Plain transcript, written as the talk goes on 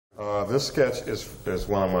This sketch is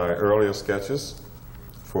one of my earlier sketches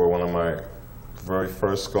for one of my very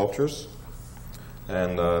first sculptures,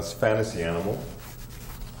 and it's a fantasy animal,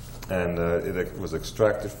 and it was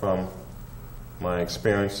extracted from my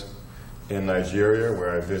experience in Nigeria,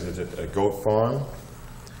 where I visited a goat farm,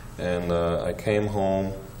 and I came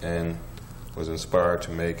home and was inspired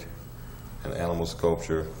to make an animal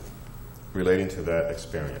sculpture relating to that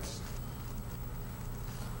experience.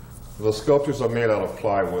 The sculptures are made out of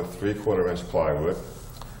plywood, 3/4 inch plywood.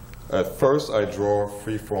 At first I draw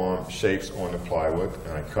free-form shapes on the plywood,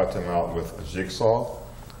 and I cut them out with a jigsaw,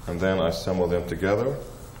 and then I assemble them together,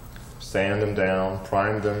 sand them down,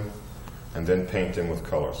 prime them, and then paint them with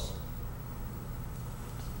colors.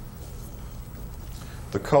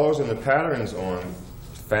 The colors and the patterns on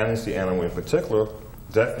fantasy animal in particular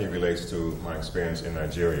definitely relates to my experience in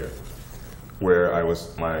Nigeria, where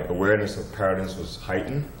my awareness of patterns was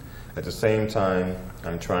heightened. At the same time,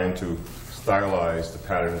 I'm trying to stylize the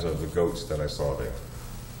patterns of the goats that I saw there.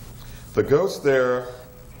 The goats there,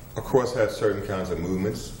 of course, had certain kinds of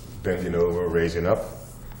movements, bending over, raising up,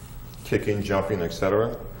 kicking, jumping,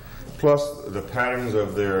 etc. Plus, the patterns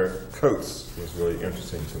of their coats was really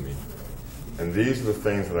interesting to me. And these are the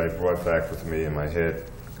things that I brought back with me in my head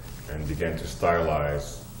and began to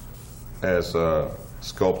stylize as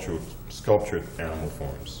sculptured animal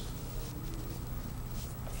forms.